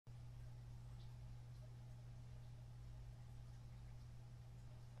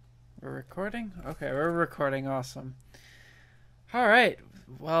We're recording? Okay, we're recording. Awesome. All right.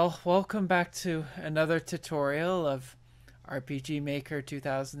 Well, welcome back to another tutorial of RPG Maker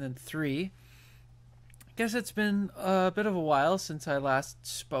 2003. I guess it's been a bit of a while since I last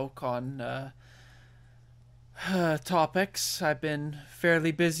spoke on topics. I've been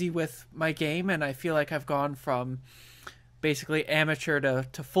fairly busy with my game, and I feel like I've gone from basically amateur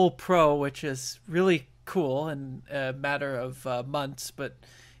to full pro, which is really cool in a matter of months. But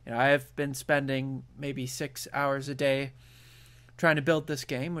I have been spending maybe 6 hours a day trying to build this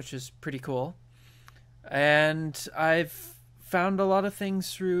game, which is pretty cool. And I've found a lot of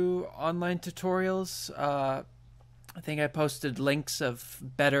things through online tutorials. I think I posted links of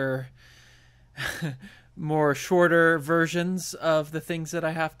better, more shorter versions of the things that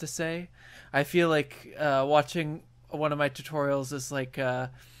I have to say. I feel like watching one of my tutorials is like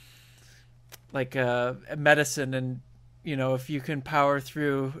a medicine, and if you can power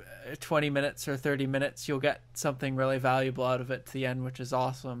through 20 minutes or 30 minutes, you'll get something really valuable out of it to the end, which is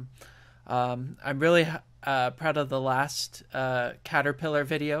awesome. I'm really proud of the last caterpillar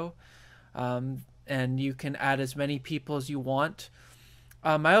video, and you can add as many people as you want.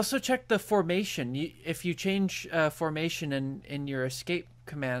 I also checked the formation. If you change formation in your escape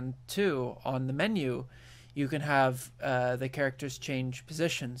command too on the menu, you can have the characters change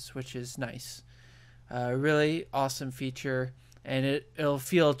positions, which is nice. Really awesome feature, and it'll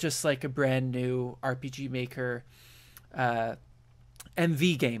feel just like a brand new RPG Maker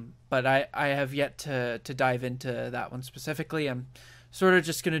MV game. But I have yet to dive into that one specifically. I'm sort of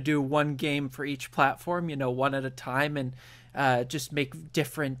just going to do one game for each platform, one at a time, and just make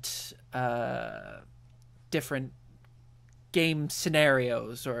different game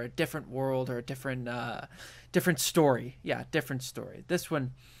scenarios, or a different world, or a different story. Yeah, different story. This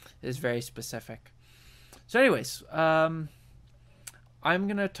one is very specific. So anyways, I'm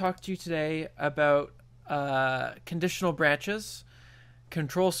going to talk to you today about conditional branches,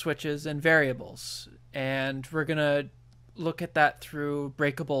 control switches, and variables. And we're going to look at that through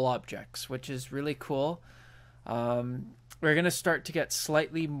breakable objects, which is really cool. We're going to start to get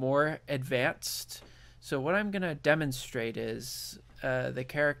slightly more advanced. So what I'm going to demonstrate is the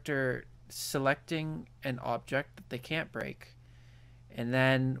character selecting an object that they can't break. And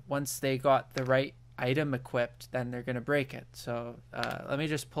then once they got the right item equipped, then they're going to break it. So let me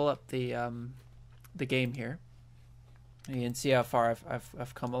just pull up the game here. You can see how far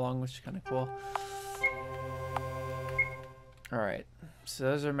I've come along, which is kind of cool. All right, so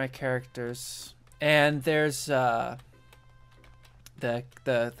those are my characters, and there's the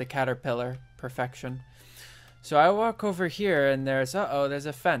caterpillar perfection. So I walk over here, and there's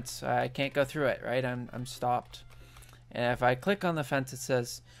a fence. I can't go through it, right? I'm stopped. And if I click on the fence, it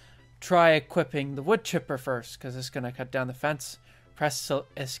says try equipping the wood chipper first, because it's going to cut down the fence. Press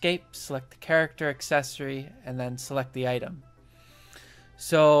escape, select the character accessory, and then select the item.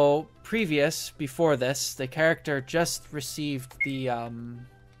 So before this, the character just received the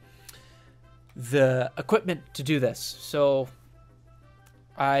equipment to do this. So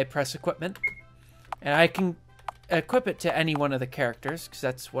I press equipment, and I can equip it to any one of the characters, because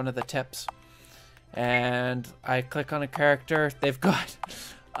that's one of the tips. And I click on a character. They've got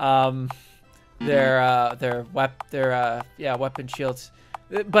their weapon shields,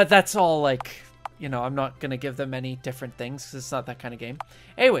 but that's all like, I'm not gonna give them any different things because it's not that kind of game.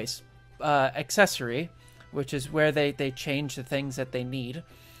 Anyways, accessory, which is where they change the things that they need.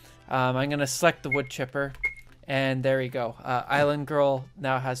 I'm gonna select the wood chipper, and there you go. Island Girl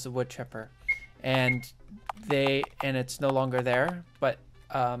now has the wood chipper, and it's no longer there, but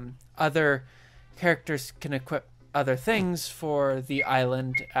other characters can equip other things for the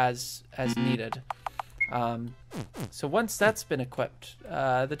island as needed. So once that's been equipped,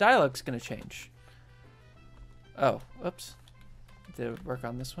 the dialogue's going to change. Oh, oops. Did it work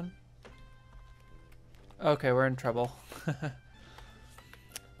on this one? Okay, we're in trouble.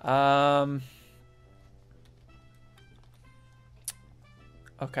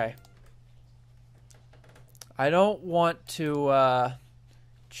 Okay. I don't want to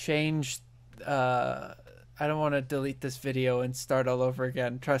change... I don't want to delete this video and start all over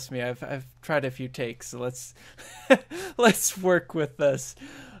again. Trust me, I've tried a few takes, so let's let's work with this.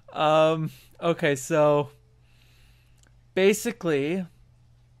 Okay, so basically,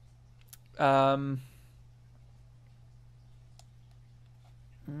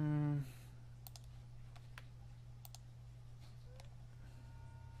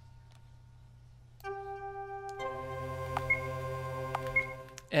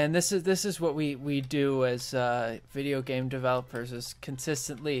 and this is what we do as video game developers, is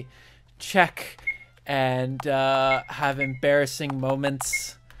consistently check and have embarrassing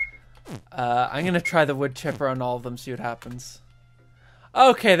moments I'm going to try the wood chipper on all of them, see what happens.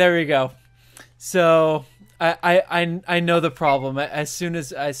 Okay, there we go. So I know the problem. As soon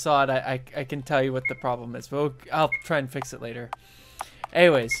as I saw it, I can tell you what the problem is. But I'll try and fix it later.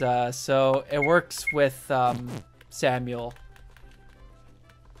 Anyways, so it works with Samuel.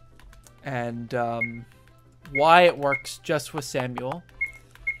 And why it works just with Samuel.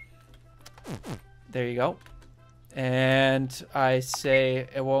 There you go. And I say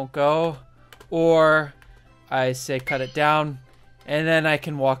it won't go. Or I say cut it down. And then I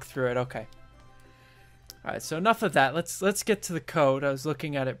can walk through it. Okay. Alright, so enough of that. Let's get to the code. I was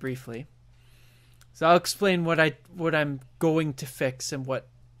looking at it briefly. So I'll explain what I'm going to fix and what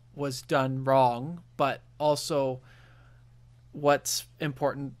was done wrong, but also what's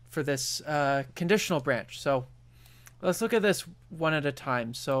important for this conditional branch. So let's look at this one at a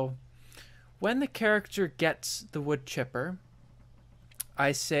time. So when the character gets the wood chipper,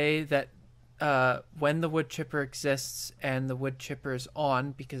 I say that when the wood chipper exists and the wood chipper is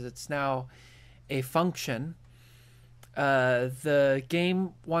on, because it's now a function, the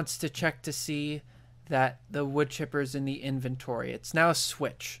game wants to check to see that the wood chipper is in the inventory. It's now a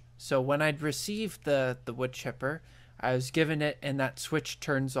switch. So when I'd received the wood chipper, I was given it and that switch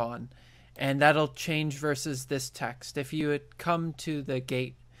turns on. And that'll change versus this text. If you had come to the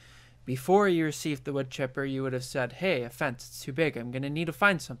gate before you received the wood chipper, you would have said, hey, a fence, it's too big. I'm going to need to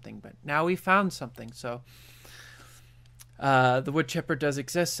find something. But now we found something. So the wood chipper does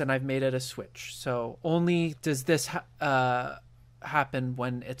exist and I've made it a switch. So only does this happen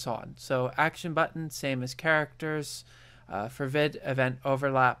when it's on. So action button, same as characters. For vid, event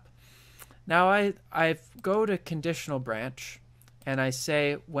overlap. Now I go to conditional branch and I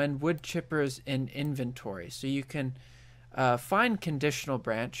say when wood chipper is in inventory. So you can find conditional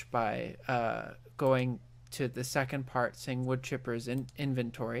branch by going to the second part saying wood chipper is in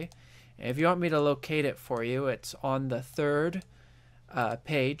inventory. And if you want me to locate it for you, it's on the third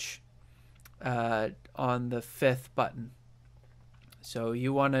page on the fifth button. So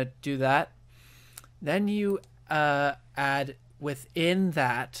you want to do that. Then you add within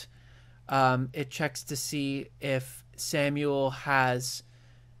that, it checks to see if Samuel has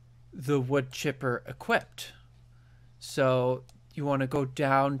the wood chipper equipped. So you want to go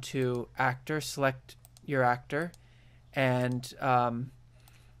down to actor, select your actor, and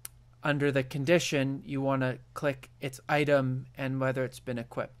under the condition, you want to click its item and whether it's been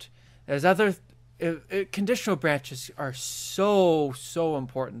equipped. There's other conditional branches are so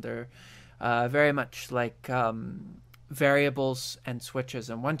important. They're very much like variables and switches,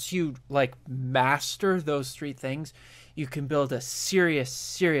 and once you like master those three things, you can build a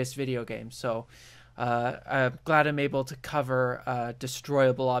serious video game. So I'm glad I'm able to cover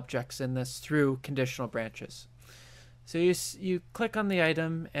destroyable objects in this through conditional branches. So you click on the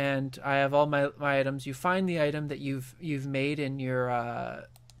item, and I have all my items. You find the item that you've made in your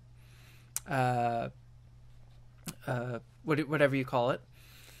whatever you call it,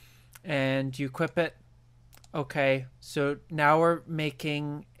 and you equip it. Okay, so now we're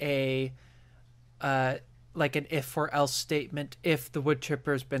making a like an if or else statement if the wood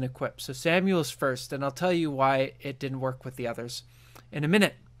chipper has been equipped. So Samuel's first, and I'll tell you why it didn't work with the others in a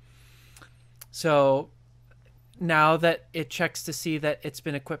minute. So now that it checks to see that it's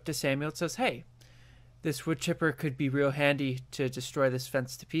been equipped to Samuel, it says, hey, this wood chipper could be real handy to destroy this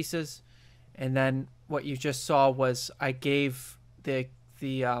fence to pieces. And then what you just saw was I gave so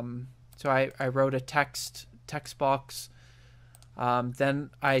I wrote a text box. Then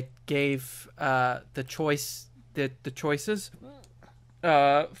I gave the choices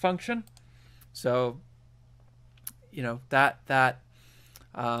function. So you know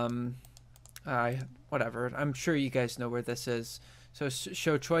whatever. I'm sure you guys know where this is. So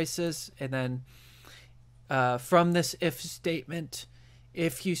show choices, and then from this if statement,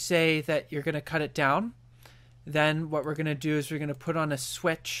 if you say that you're going to cut it down, then what we're going to do is we're going to put on a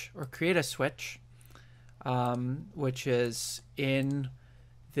switch or create a switch, which is in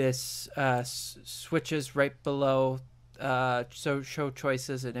this switches right below. So show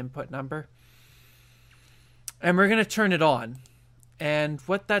choices and input number. And we're going to turn it on. And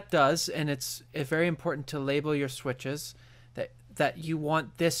what that does, and it's very important to label your switches, that you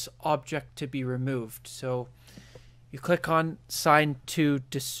want this object to be removed. So you click on sign to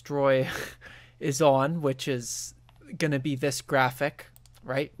destroy is on, which is going to be this graphic,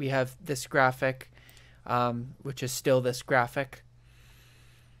 right? We have this graphic, which is still this graphic.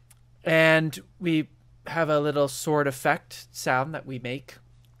 And we have a little sword effect sound that we make,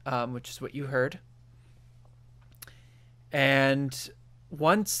 which is what you heard. And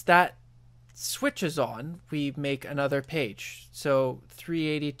once that switch is on, we make another page. So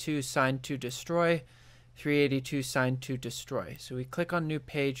 382 signed to destroy, 382 signed to destroy. So we click on new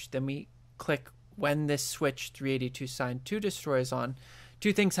page, then we click when this switch 382 signed to destroy is on.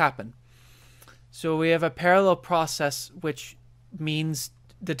 Two things happen. So we have a parallel process, which means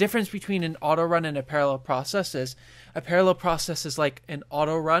the difference between an auto run and a parallel process is a parallel process is like an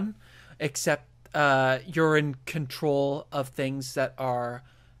auto run, except you're in control of things that are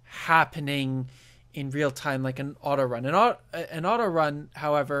happening in real time, like an auto run. An auto run,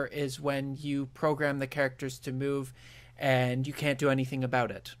 however, is when you program the characters to move and you can't do anything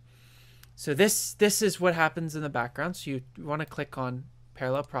about it. So this is what happens in the background. So you want to click on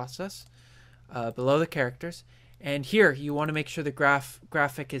parallel process below the characters, and here you want to make sure the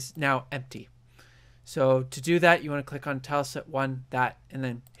graphic is now empty. So to do that, you want to click on tileset 1, that, and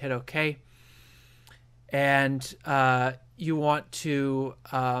then hit OK. And you want to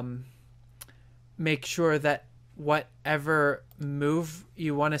make sure that whatever move,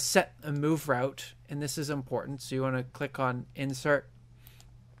 you want to set a move route, and this is important. So you want to click on insert,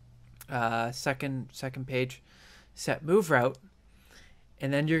 second page, set move route,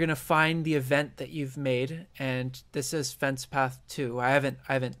 and then you're going to find the event that you've made, and this is fence path 2. I haven't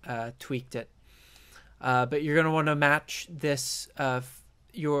tweaked it, but you're going to want to match this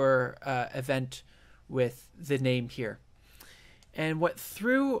your event with the name here. And what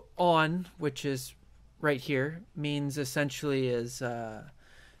through on, which is right here, means essentially is the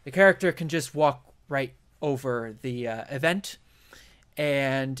character can just walk right over the event,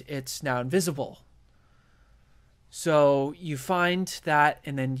 and it's now invisible. So you find that,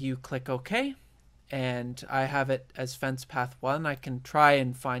 and then you click OK, and I have it as fence path 1. I can try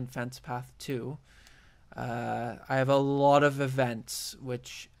and find fence path 2. I have a lot of events,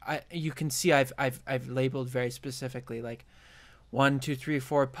 which you can see I've labeled very specifically, like 1, 2, 3,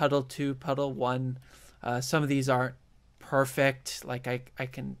 4, puddle 2, puddle 1. Some of these aren't perfect. Like I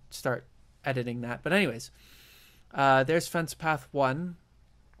can start editing that. But anyways, there's fence path 1.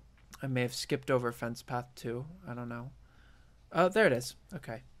 I may have skipped over fence path 2. I don't know. Oh, there it is.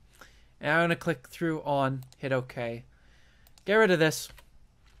 Okay. And I'm going to click through on, hit OK. Get rid of this.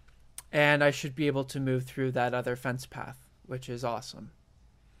 And I should be able to move through that other fence path, which is awesome.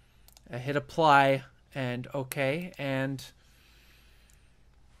 I hit apply and OK. And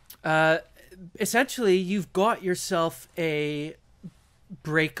essentially, you've got yourself a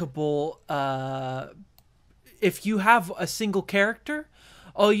breakable... if you have a single character,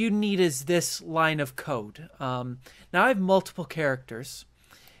 all you need is this line of code. Now I have multiple characters,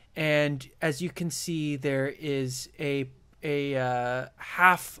 and as you can see, there is a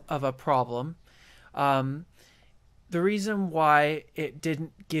half of a problem. The reason why it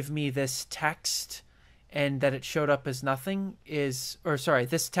didn't give me this text and that it showed up as nothing is, or sorry,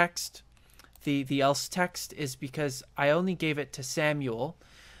 this text, the else text, is because I only gave it to Samuel,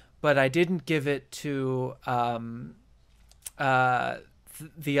 but I didn't give it to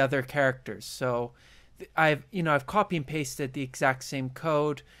the other characters. So I've copy and pasted the exact same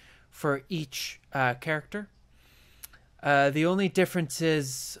code for each character. The only difference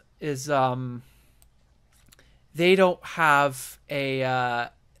is they don't have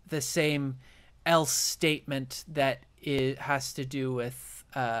the same else statement that it has to do with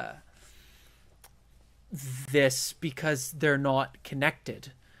this, because they're not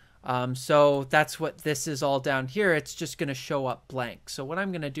connected. So that's what this is all down here. It's just going to show up blank. So what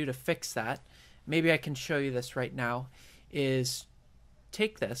I'm going to do to fix that, maybe I can show you this right now, is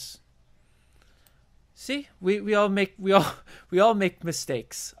take this. See, we all make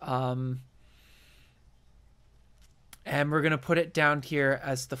mistakes. And we're going to put it down here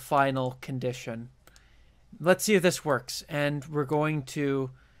as the final condition. Let's see if this works. And we're going to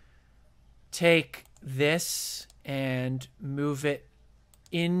take this and move it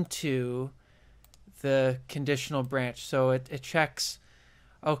into the conditional branch. So it checks,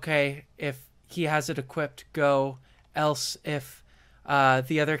 okay, if he has it equipped, go. Else, if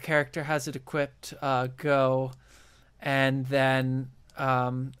the other character has it equipped, go. And then,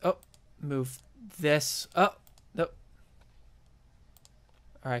 move this. Oh, no.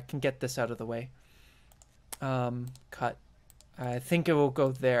 All right, I can get this out of the way. Cut. I think it will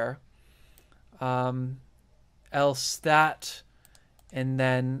go there. Else that. And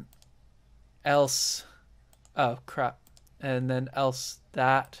then else, oh crap, and then else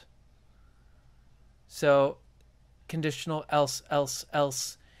that. So conditional else, else,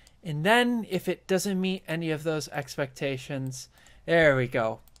 else. And then if it doesn't meet any of those expectations, there we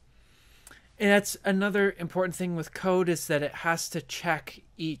go. And that's another important thing with code, is that it has to check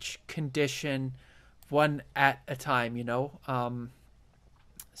each condition one at a time,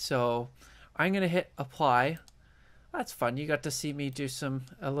 So I'm going to hit apply. That's fun. You got to see me do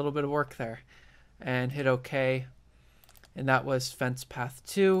a little bit of work there. And hit OK. And that was fence path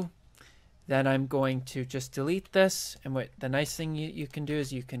 2. Then I'm going to just delete this. And what the nice thing you can do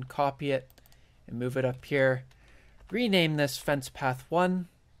is you can copy it and move it up here. Rename this fence path 1.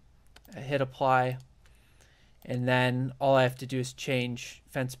 Hit apply. And then all I have to do is change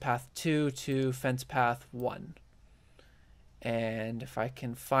fence path 2 to fence path 1. And if I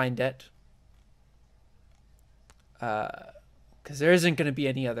can find it, because there isn't going to be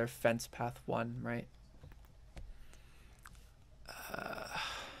any other fence path 1, right?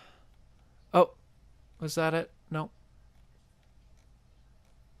 Oh, was that it? No.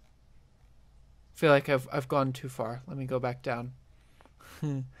 I feel like I've gone too far. Let me go back down.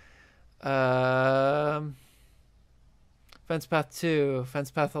 Fence path 2,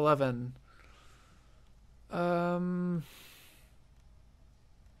 fence path 11.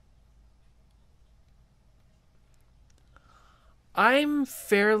 I'm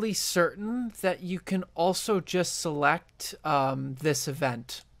fairly certain that you can also just select this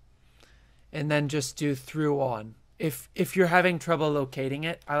event and then just do through on. If you're having trouble locating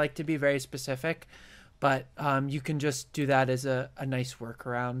it, I like to be very specific, but you can just do that as a nice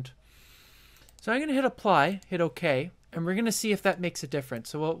workaround. So I'm going to hit apply, hit OK, and we're going to see if that makes a difference.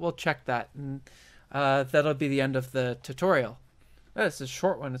 So we'll check that, and that'll be the end of the tutorial. Oh, it's a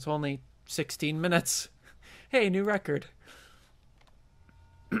short one. It's only 16 minutes. Hey, new record.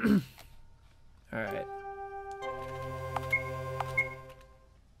 All right.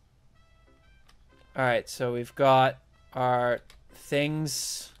 All right, so we've got our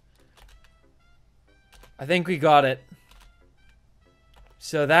things. I think we got it.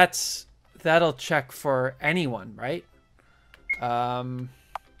 So that'll check for anyone, right? Now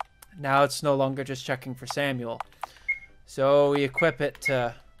it's no longer just checking for Samuel. So we equip it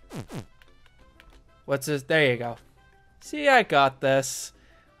to what's this? There you go. See, I got this.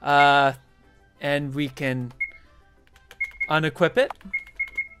 And we can unequip it.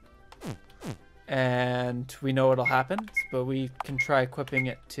 And we know what'll happen. But we can try equipping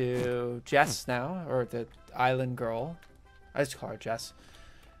it to Jess now, or the island girl. I just call her Jess.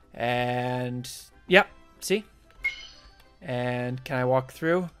 And yep, see? And can I walk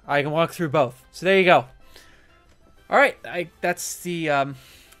through? I can walk through both. So there you go. All right, that's the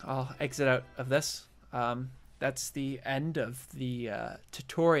I'll exit out of this. That's the end of the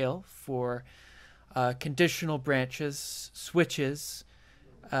tutorial for conditional branches, switches,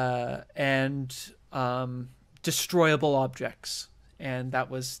 and destroyable objects. And that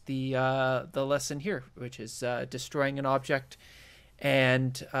was the lesson here, which is destroying an object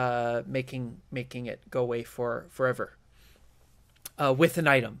and making it go away forever with an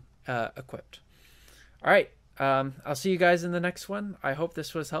item equipped. All right. I'll see you guys in the next one. I hope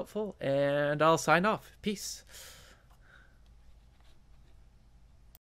this was helpful, and I'll sign off. Peace.